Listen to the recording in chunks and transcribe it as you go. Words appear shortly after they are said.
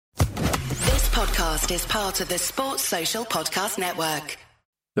podcast is part of the Sports Social Podcast Network.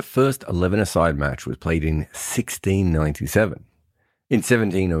 The first 11-a-side match was played in 1697. In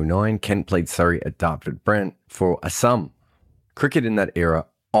 1709, Kent played Surrey at Dartford Brent for a sum. Cricket in that era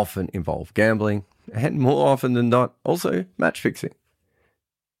often involved gambling, and more often than not, also match fixing.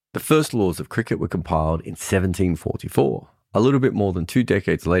 The first laws of cricket were compiled in 1744. A little bit more than 2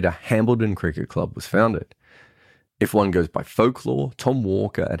 decades later, Hambledon Cricket Club was founded. If one goes by folklore, Tom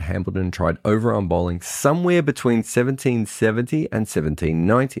Walker at Hambledon tried overarm bowling somewhere between 1770 and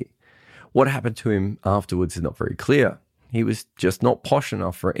 1790. What happened to him afterwards is not very clear. He was just not posh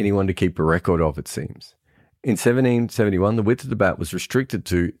enough for anyone to keep a record of, it seems. In 1771, the width of the bat was restricted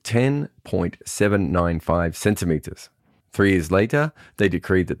to 10.795 centimetres. 3 years later, they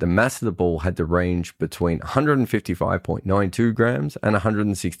decreed that the mass of the ball had to range between 155.92 grams and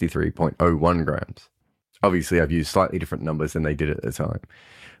 163.01 grams. Obviously, I've used slightly different numbers than they did at the time.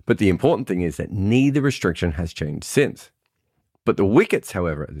 But the important thing is that neither restriction has changed since. But the wickets,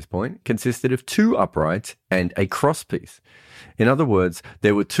 however, at this point, consisted of 2 uprights and a crosspiece. In other words,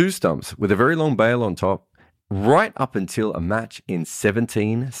 there were 2 stumps with a very long bail on top, right up until a match in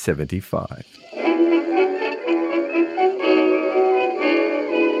 1775.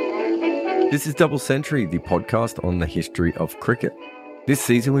 This is Double Century, the podcast on the history of cricket. This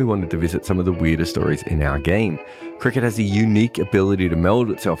season, we wanted to visit some of the weirdest stories in our game. Cricket has a unique ability to meld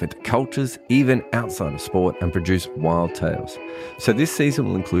itself into cultures, even outside of sport, and produce wild tales. So this season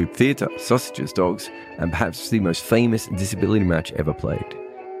will include theatre, sausages, dogs, and perhaps the most famous disability match ever played.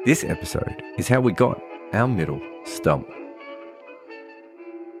 This episode is how we got our middle stump.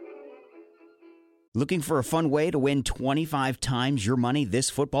 Looking for a fun way to win 25 times your money this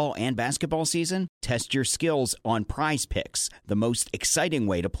football and basketball season? Test your skills on Prize Picks, the most exciting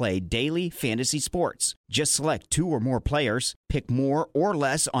way to play daily fantasy sports. Just select 2 or more players, pick more or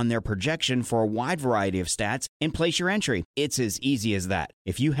less on their projection for a wide variety of stats, and place your entry. It's as easy as that.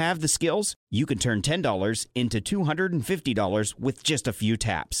 If you have the skills, you can turn $10 into $250 with just a few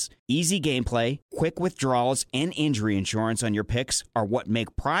taps. Easy gameplay, quick withdrawals, and injury insurance on your picks are what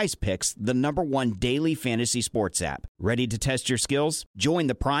make Prize Picks the #1 daily fantasy sports app. Ready to test your skills? Join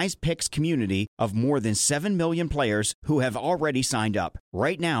the Prize Picks community of more than 7 million players who have already signed up.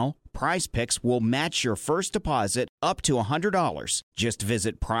 Right now, Prize Picks will match your first deposit up to $100. Just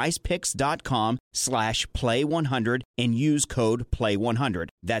visit prizepicks.com/play100 and use code PLAY100.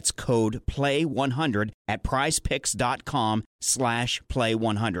 That's code PLAY100 at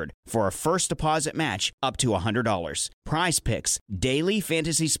prizepicks.com/play100 for a first deposit match up to $100. Prize Picks, daily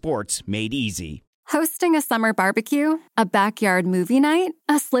fantasy sports made easy. Hosting a summer barbecue, a backyard movie night,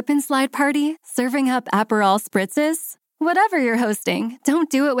 a slip and slide party, serving up Aperol spritzes. Whatever you're hosting, don't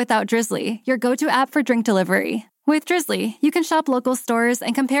do it without Drizzly, your go-to app for drink delivery. With Drizzly, you can shop local stores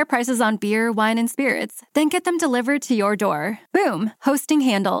and compare prices on beer, wine, and spirits, then get them delivered to your door. Boom, hosting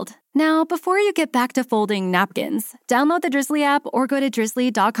handled. Now, before you get back to folding napkins, download the Drizzly app or go to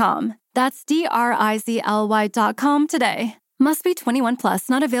drizzly.com. That's DRIZLY.com today. Must be 21 plus,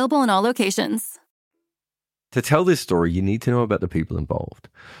 not available in all locations. To tell this story, you need to know about the people involved.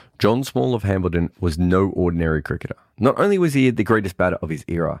 John Small of Hambledon was no ordinary cricketer. Not only was he the greatest batter of his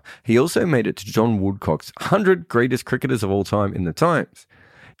era, he also made it to John Woodcock's 100 greatest cricketers of all time in the Times.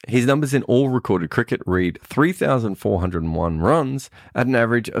 His numbers in all recorded cricket read 3,401 runs at an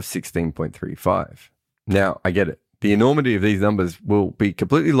average of 16.35. Now, I get it. The enormity of these numbers will be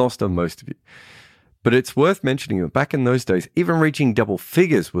completely lost on most of you. But it's worth mentioning that back in those days, even reaching double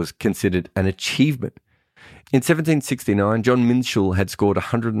figures was considered an achievement. In 1769, John Minshall had scored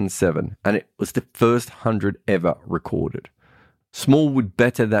 107, and it was the first 100 ever recorded. Small would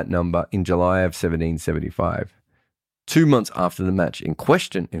better that number in July of 1775, 2 months after the match in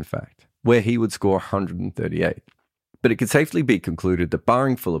question, in fact, where he would score 138. But it could safely be concluded that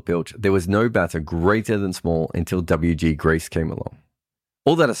barring Fuller Pilch, there was no batter greater than Small until W.G. Grace came along.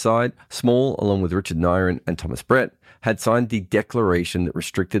 All that aside, Small, along with Richard Nyren and Thomas Brett, had signed the declaration that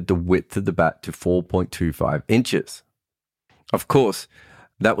restricted the width of the bat to 4.25 inches. Of course,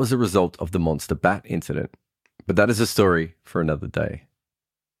 that was a result of the monster bat incident, but that is a story for another day.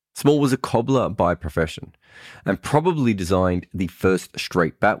 Small was a cobbler by profession, and probably designed the first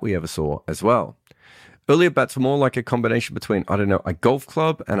straight bat we ever saw as well. Earlier bats were more like a combination between, a golf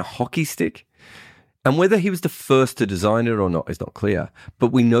club and a hockey stick. And whether he was the first to design it or not is not clear,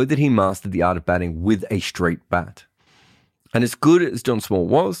 but we know that he mastered the art of batting with a straight bat. And as good as John Small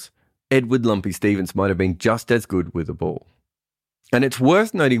was, Edward Lumpy Stevens might have been just as good with a ball. And it's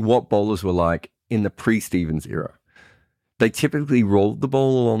worth noting what bowlers were like in the pre-Stevens era. They typically rolled the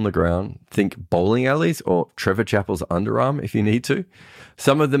ball along the ground, think bowling alleys or Trevor Chappell's underarm if you need to.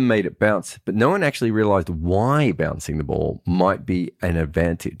 Some of them made it bounce, but no one actually realised why bouncing the ball might be an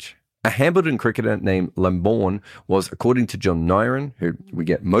advantage. A Hambledon cricketer named Lambourne was, according to John Nyren, who we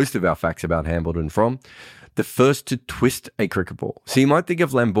get most of our facts about Hambledon from, the first to twist a cricket ball. So you might think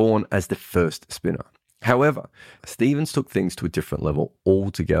of Lambourne as the first spinner. However, Stevens took things to a different level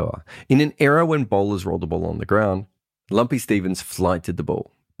altogether. In an era when bowlers rolled the ball on the ground, Lumpy Stevens flighted the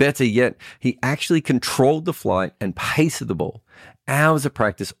ball. Better yet, he actually controlled the flight and pace of the ball. Hours of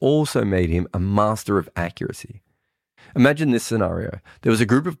practice also made him a master of accuracy. Imagine this scenario. There was a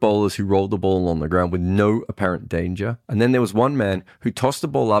group of bowlers who rolled the ball on the ground with no apparent danger, and then there was one man who tossed the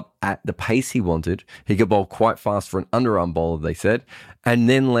ball up at the pace he wanted. He could bowl quite fast for an underarm bowler, they said, and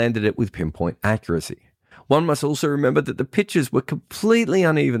then landed it with pinpoint accuracy. One must also remember that the pitches were completely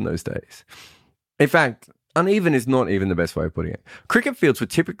uneven those days. In fact, uneven is not even the best way of putting it. Cricket fields were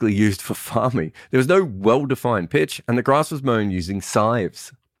typically used for farming. There was no well-defined pitch, and the grass was mown using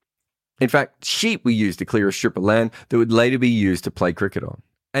scythes. In fact, sheep were used to clear a strip of land that would later be used to play cricket on.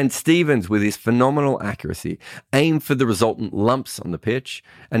 And Stevens, with his phenomenal accuracy, aimed for the resultant lumps on the pitch,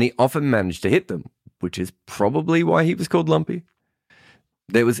 and he often managed to hit them, which is probably why he was called Lumpy.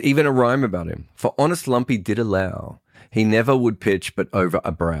 There was even a rhyme about him. For honest Lumpy did allow, he never would pitch but over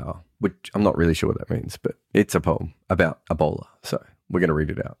a brow, which I'm not really sure what that means, but it's a poem about a bowler, so we're going to read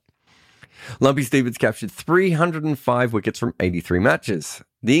it out. Lumpy Stevens captured 305 wickets from 83 matches.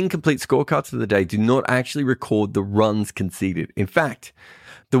 The incomplete scorecards for the day do not actually record the runs conceded. In fact,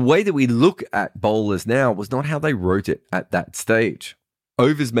 the way that we look at bowlers now was not how they wrote it at that stage.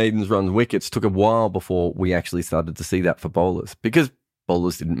 Overs, maidens, runs, wickets took a while before we actually started to see that for bowlers, because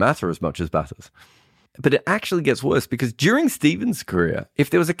bowlers didn't matter as much as batters. But it actually gets worse, because during Stevens' career,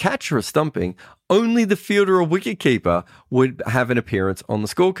 if there was a catch or a stumping, only the fielder or wicketkeeper would have an appearance on the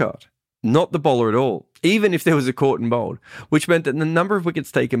scorecard. Not the bowler at all, even if there was a caught and bowled, which meant that the number of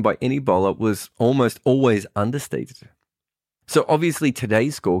wickets taken by any bowler was almost always understated. So obviously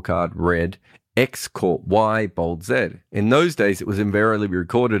today's scorecard read X caught Y, bowled Z. In those days, it was invariably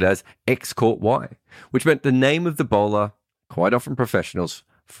recorded as X caught Y, which meant the name of the bowler, quite often professionals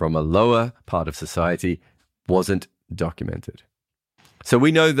from a lower part of society, wasn't documented. So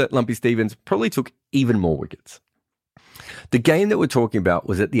we know that Lumpy Stevens probably took even more wickets. The game that we're talking about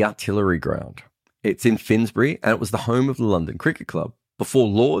was at the Artillery Ground. It's in Finsbury, and it was the home of the London Cricket Club. Before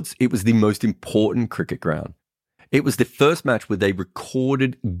Lord's, it was the most important cricket ground. It was the first match with a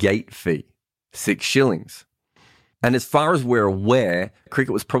recorded gate fee, 6 shillings. And as far as we're aware,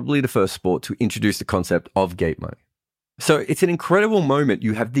 cricket was probably the first sport to introduce the concept of gate money. So it's an incredible moment.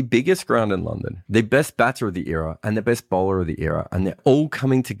 You have the biggest ground in London, the best batter of the era, and the best bowler of the era, and they're all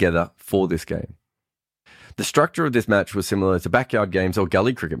coming together for this game. The structure of this match was similar to backyard games or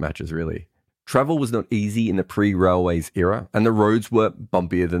gully cricket matches, really. Travel was not easy in the pre-railways era, and the roads were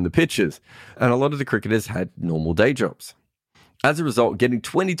bumpier than the pitches, and a lot of the cricketers had normal day jobs. As a result, getting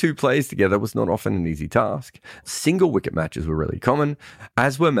 22 players together was not often an easy task. Single wicket matches were really common,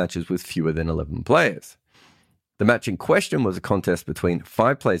 as were matches with fewer than 11 players. The match in question was a contest between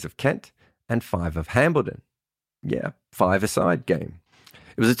 5 players of Kent and 5 of Hambledon. Yeah, 5-a-side game.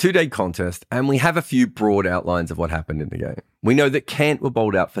 It was a 2-day contest, and we have a few broad outlines of what happened in the game. We know that Kent were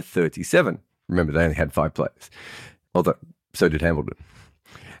bowled out for 37. Remember, they only had 5 players. Although, so did Hambledon.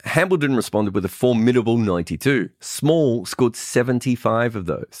 Hambledon responded with a formidable 92. Small scored 75 of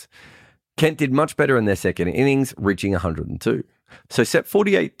those. Kent did much better in their second innings, reaching 102. So set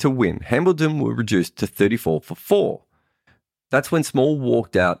 48 to win. Hambledon were reduced to 34 for 4. That's when Small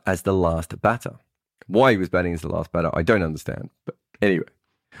walked out as the last batter. Why he was batting as the last batter, I don't understand. But anyway.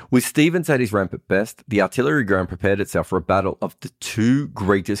 With Stevens at his ramp at best, the Artillery Ground prepared itself for a battle of the 2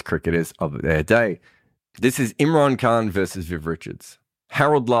 greatest cricketers of their day. This is Imran Khan versus Viv Richards,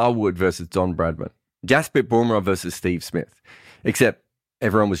 Harold Larwood versus Don Bradman, Jasprit Bumrah versus Steve Smith, except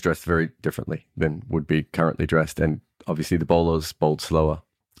everyone was dressed very differently than would be currently dressed, and obviously the bowlers bowled slower,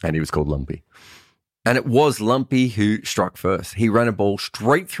 and he was called Lumpy. And it was Lumpy who struck first. He ran a ball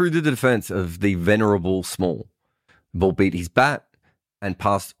straight through the defence of the venerable Small. The ball beat his bat and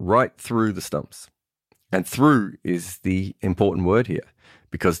passed right through the stumps. And through is the important word here,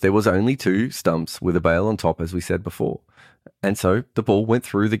 because there was only 2 stumps with a bail on top, as we said before. And so the ball went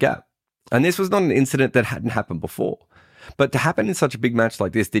through the gap. And this was not an incident that hadn't happened before. But to happen in such a big match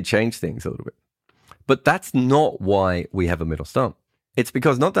like this did change things a little bit. But that's not why we have a middle stump. It's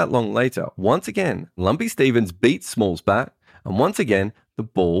because not that long later, once again, Lumpy Stevens beat Small's bat, and once again, the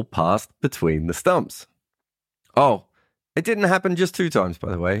ball passed between the stumps. Oh, it didn't happen just 2 times,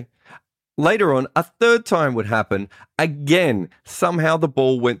 by the way. Later on, a third time would happen. Again, somehow the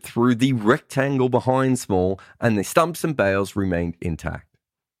ball went through the rectangle behind Small and the stumps and bails remained intact.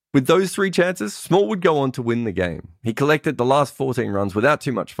 With those 3 chances, Small would go on to win the game. He collected the last 14 runs without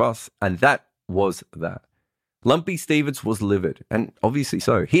too much fuss, and that was that. Lumpy Stevens was livid, and obviously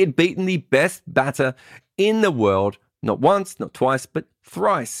so. He had beaten the best batter in the world, not once, not twice, but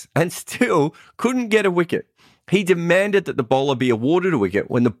thrice, and still couldn't get a wicket. He demanded that the bowler be awarded a wicket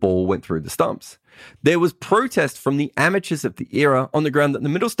when the ball went through the stumps. There was protest from the amateurs of the era on the ground that the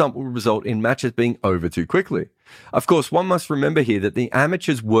middle stump would result in matches being over too quickly. Of course, one must remember here that the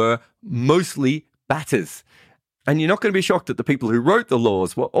amateurs were mostly batters. And you're not going to be shocked that the people who wrote the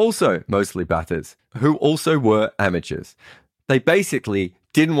laws were also mostly batters, who also were amateurs. They basically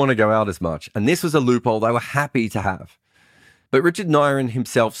didn't want to go out as much, and this was a loophole they were happy to have. But Richard Nyren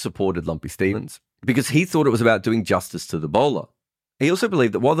himself supported Lumpy Stevens because he thought it was about doing justice to the bowler. He also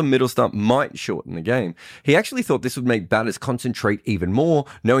believed that while the middle stump might shorten the game, he actually thought this would make batters concentrate even more,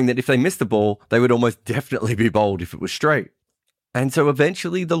 knowing that if they missed the ball, they would almost definitely be bowled if it was straight. And so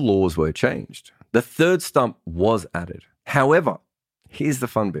eventually the laws were changed. The third stump was added. However, here's the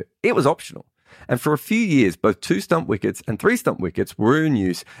fun bit. It was optional. And for a few years, both 2 stump wickets and 3 stump wickets were in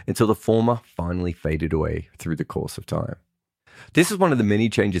use until the former finally faded away through the course of time. This is one of the many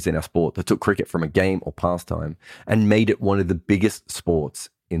changes in our sport that took cricket from a game or pastime and made it one of the biggest sports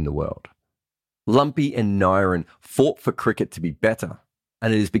in the world. Lumpy and Nyren fought for cricket to be better,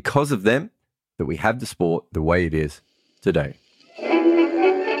 and it is because of them that we have the sport the way it is today.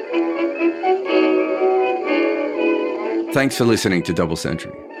 Thanks for listening to Double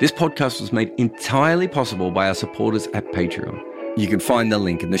Century. This podcast was made entirely possible by our supporters at Patreon. You can find the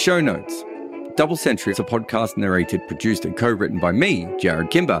link in the show notes. Double Century is a podcast narrated, produced and co-written by me, Jared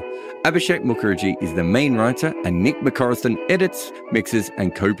Kimber. Abhishek Mukherjee is the main writer and Nick McCorriston edits, mixes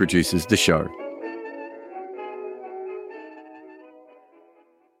and co-produces the show.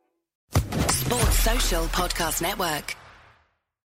 Sports Social Podcast Network.